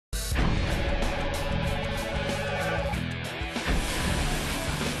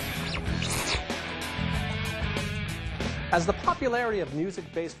As the popularity of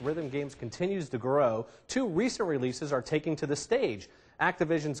music-based rhythm games continues to grow, two recent releases are taking to the stage: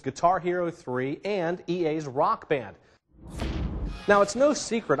 Activision's Guitar Hero 3 and EA's Rock Band. Now, it's no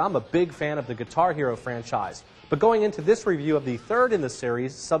secret I'm a big fan of the Guitar Hero franchise, but going into this review of the third in the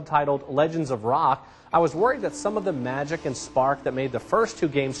series, subtitled Legends of Rock, I was worried that some of the magic and spark that made the first two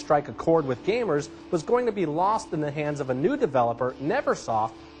games strike a chord with gamers was going to be lost in the hands of a new developer,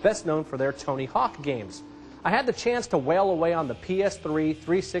 Neversoft, best known for their Tony Hawk games. I had the chance to wail away on the PS3,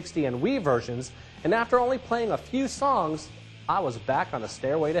 360, and Wii versions, and after only playing a few songs, I was back on a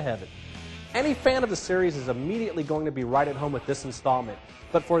stairway to heaven. Any fan of the series is immediately going to be right at home with this installment,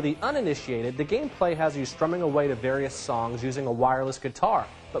 but for the uninitiated, the gameplay has you strumming away to various songs using a wireless guitar,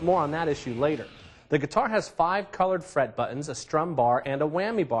 but more on that issue later. The guitar has 5 colored fret buttons, a strum bar, and a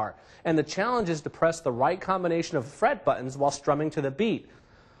whammy bar, and the challenge is to press the right combination of fret buttons while strumming to the beat.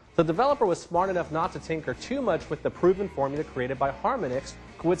 The developer was smart enough not to tinker too much with the proven formula created by Harmonix,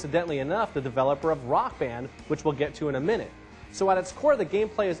 coincidentally enough the developer of Rock Band, which we'll get to in a minute. So at its core, the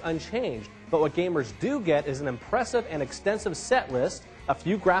gameplay is unchanged, but what gamers do get is an impressive and extensive set list, a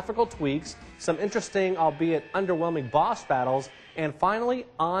few graphical tweaks, some interesting, albeit underwhelming boss battles, and finally,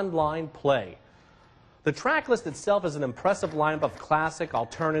 online play. The track list itself is an impressive lineup of classic,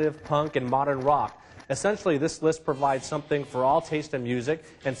 alternative, punk, and modern rock. Essentially, this list provides something for all taste in music,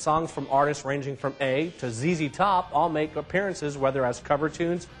 and songs from artists ranging from A to ZZ Top all make appearances, whether as cover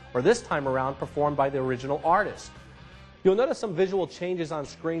tunes or this time around performed by the original artist. You'll notice some visual changes on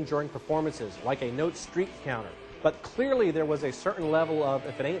screen during performances, like a note streak counter, but clearly there was a certain level of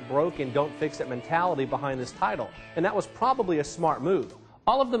if it ain't broken, don't fix it mentality behind this title, and that was probably a smart move.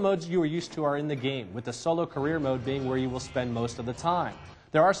 All of the modes you are used to are in the game, with the solo career mode being where you will spend most of the time.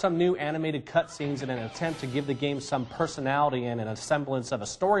 There are some new animated cutscenes in an attempt to give the game some personality and a semblance of a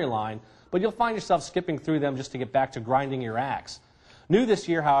storyline, but you'll find yourself skipping through them just to get back to grinding your axe. New this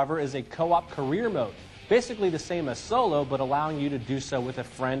year, however, is a co-op career mode, basically the same as solo, but allowing you to do so with a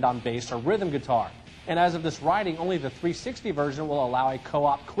friend on bass or rhythm guitar. And as of this writing, only the 360 version will allow a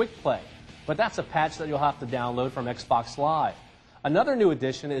co-op quick play, but that's a patch that you'll have to download from Xbox Live. Another new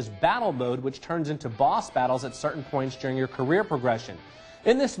addition is Battle Mode, which turns into boss battles at certain points during your career progression.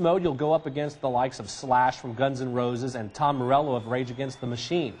 In this mode, you'll go up against the likes of Slash from Guns N' Roses and Tom Morello of Rage Against the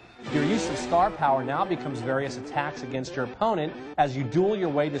Machine. Your use of star power now becomes various attacks against your opponent as you duel your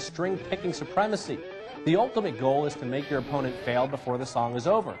way to string-picking supremacy. The ultimate goal is to make your opponent fail before the song is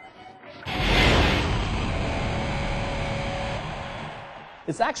over.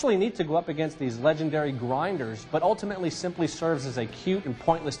 It's actually neat to go up against these legendary grinders, but ultimately simply serves as a cute and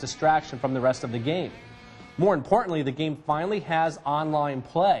pointless distraction from the rest of the game. More importantly, the game finally has online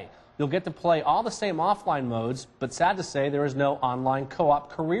play. You'll get to play all the same offline modes, but sad to say there is no online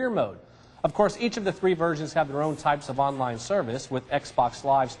co-op career mode. Of course, each of the 3 versions have their own types of online service, with Xbox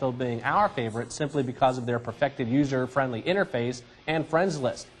Live still being our favorite simply because of their perfected user-friendly interface and friends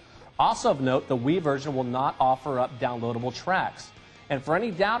list. Also of note, the Wii version will not offer up downloadable tracks. And for any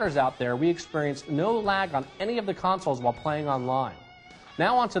doubters out there, we experienced no lag on any of the consoles while playing online.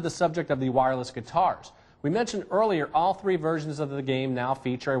 Now on to the subject of the wireless guitars. We mentioned earlier all 3 versions of the game now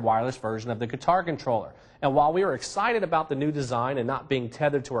feature a wireless version of the guitar controller. And while we were excited about the new design and not being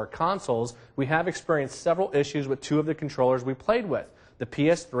tethered to our consoles, we have experienced several issues with 2 of the controllers we played with, the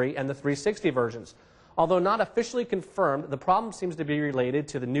PS3 and the 360 versions. Although not officially confirmed, the problem seems to be related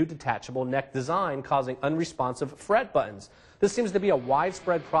to the new detachable neck design causing unresponsive fret buttons. This seems to be a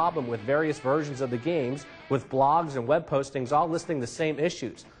widespread problem with various versions of the games, with blogs and web postings all listing the same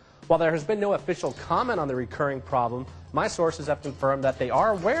issues. While there has been no official comment on the recurring problem, my sources have confirmed that they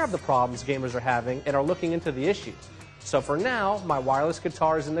are aware of the problems gamers are having and are looking into the issues. So for now, my wireless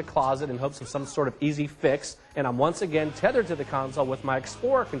guitar is in the closet in hopes of some sort of easy fix, and I'm once again tethered to the console with my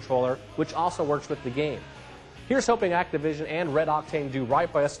Explorer controller, which also works with the game. Here's hoping Activision and Red Octane do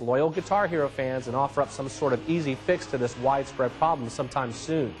right by us loyal Guitar Hero fans and offer up some sort of easy fix to this widespread problem sometime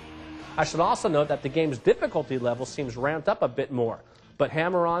soon. I should also note that the game's difficulty level seems ramped up a bit more, but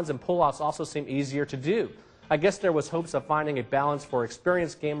hammer-ons and pull-offs also seem easier to do. I guess there was hopes of finding a balance for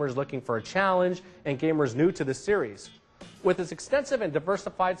experienced gamers looking for a challenge and gamers new to the series. With its extensive and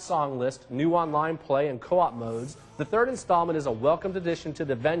diversified song list, new online play, and co-op modes, the third installment is a welcomed addition to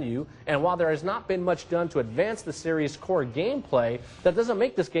the venue, and while there has not been much done to advance the series' core gameplay, that doesn't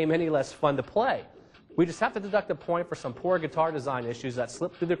make this game any less fun to play. We just have to deduct a point for some poor guitar design issues that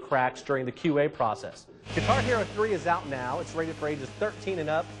slipped through the cracks during the QA process. Guitar Hero 3 is out now. It's rated for ages 13 and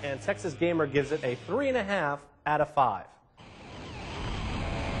up, and Texas Gamer gives it a 3.5 out of 5.